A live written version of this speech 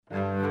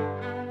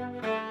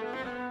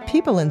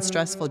People in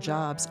stressful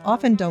jobs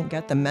often don't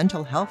get the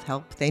mental health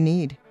help they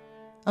need.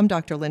 I'm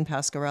Dr. Lynn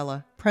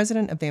Pasquarella,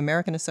 president of the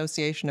American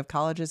Association of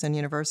Colleges and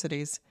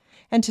Universities.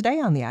 And today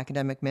on the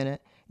Academic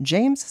Minute,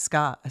 James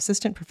Scott,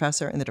 assistant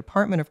professor in the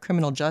Department of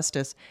Criminal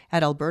Justice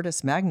at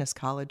Albertus Magnus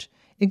College,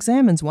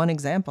 examines one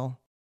example.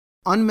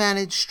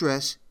 Unmanaged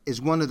stress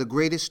is one of the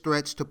greatest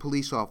threats to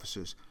police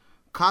officers.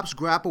 Cops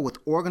grapple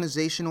with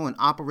organizational and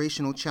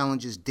operational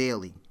challenges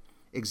daily.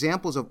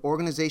 Examples of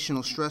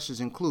organizational stresses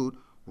include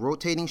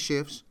rotating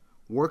shifts,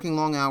 working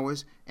long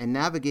hours, and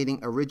navigating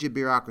a rigid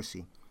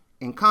bureaucracy.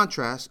 In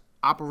contrast,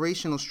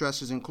 operational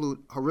stresses include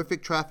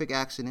horrific traffic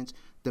accidents,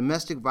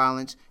 domestic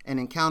violence, and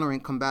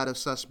encountering combative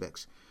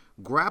suspects.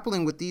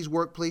 Grappling with these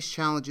workplace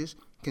challenges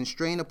can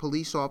strain a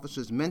police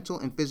officer's mental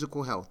and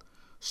physical health.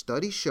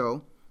 Studies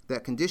show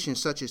that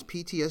conditions such as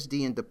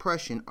PTSD and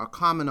depression are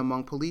common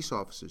among police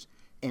officers.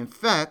 In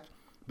fact,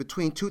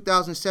 between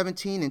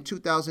 2017 and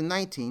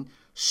 2019,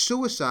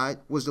 suicide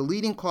was the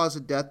leading cause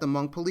of death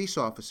among police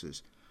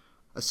officers.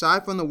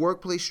 Aside from the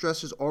workplace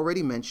stresses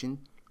already mentioned,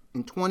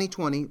 in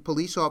 2020,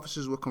 police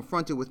officers were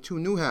confronted with two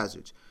new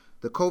hazards,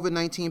 the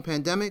COVID-19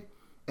 pandemic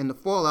and the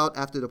fallout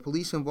after the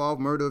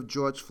police-involved murder of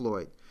George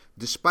Floyd.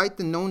 Despite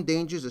the known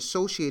dangers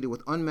associated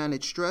with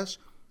unmanaged stress,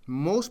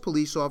 most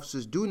police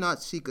officers do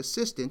not seek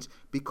assistance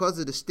because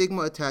of the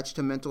stigma attached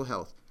to mental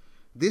health.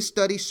 This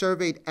study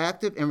surveyed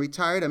active and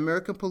retired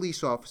American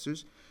police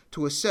officers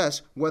to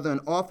assess whether an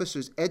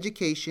officer's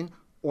education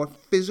or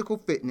physical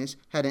fitness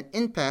had an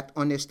impact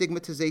on their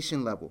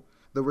stigmatization level.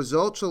 The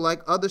results are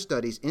like other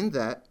studies in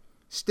that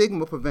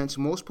stigma prevents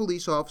most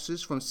police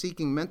officers from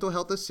seeking mental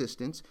health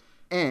assistance,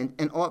 and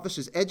an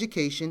officer's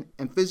education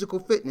and physical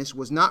fitness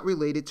was not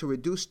related to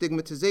reduced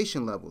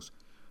stigmatization levels.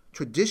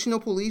 Traditional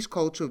police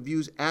culture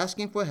views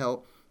asking for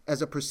help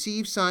as a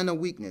perceived sign of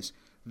weakness.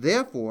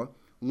 Therefore,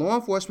 law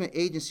enforcement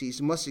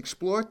agencies must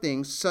explore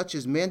things such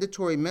as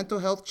mandatory mental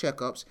health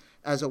checkups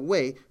as a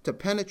way to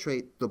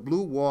penetrate the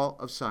blue wall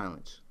of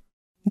silence.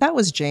 That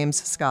was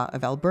James Scott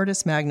of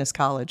Albertus Magnus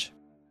College.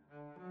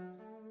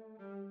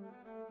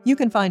 You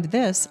can find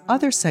this,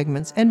 other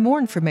segments, and more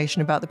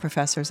information about the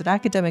professors at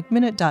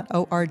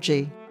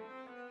academicminute.org.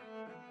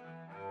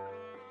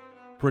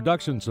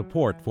 Production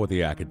support for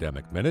the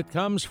Academic Minute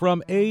comes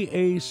from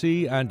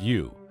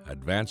AAC&U,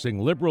 advancing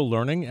liberal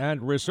learning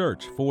and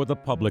research for the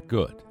public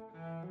good.